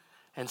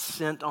and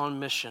sent on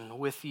mission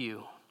with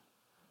you.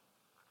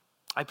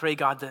 I pray,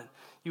 God, that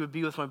you would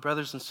be with my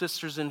brothers and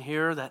sisters in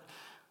here, that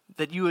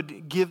you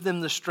would give them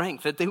the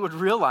strength, that they would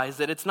realize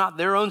that it's not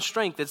their own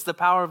strength, it's the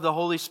power of the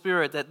Holy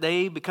Spirit, that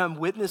they become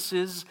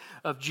witnesses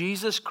of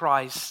Jesus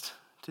Christ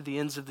to the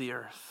ends of the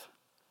earth.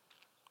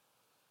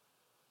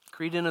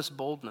 Create in us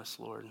boldness,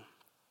 Lord.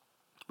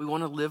 We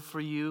want to live for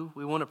you.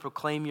 We want to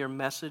proclaim your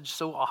message.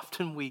 So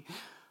often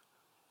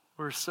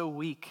we're so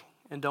weak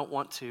and don't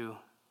want to.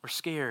 We're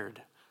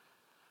scared.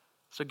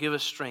 So give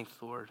us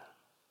strength, Lord.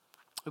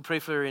 We pray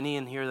for any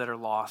in here that are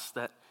lost,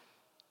 that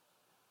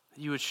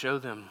you would show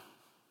them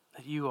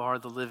that you are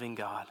the living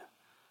God,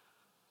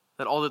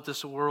 that all that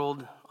this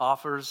world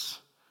offers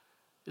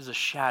is a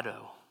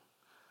shadow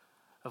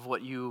of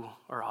what you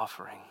are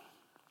offering.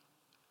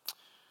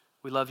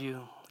 We love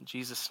you. In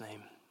Jesus'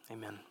 name,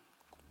 amen.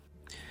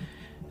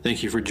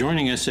 Thank you for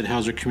joining us at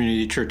Hauser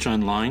Community Church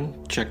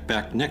Online. Check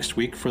back next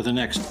week for the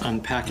next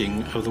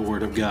unpacking of the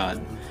Word of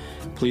God.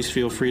 Please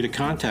feel free to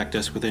contact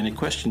us with any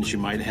questions you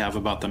might have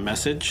about the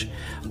message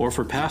or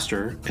for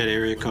Pastor at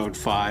area code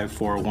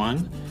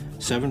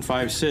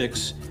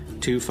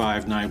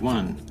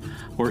 541-756-2591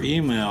 or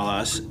email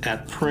us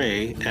at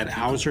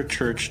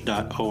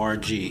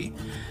pray@hauserchurch.org.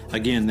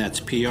 Again, that's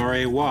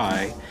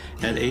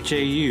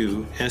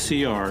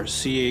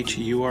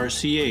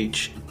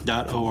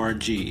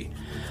pray@hauserchurch.org.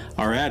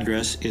 Our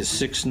address is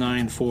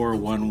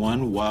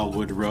 69411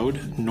 Wildwood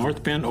Road,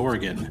 North Bend,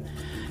 Oregon,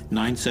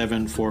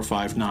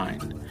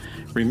 97459.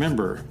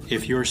 Remember,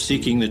 if you're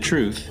seeking the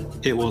truth,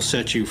 it will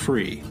set you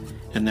free,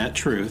 and that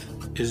truth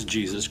is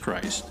Jesus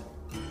Christ.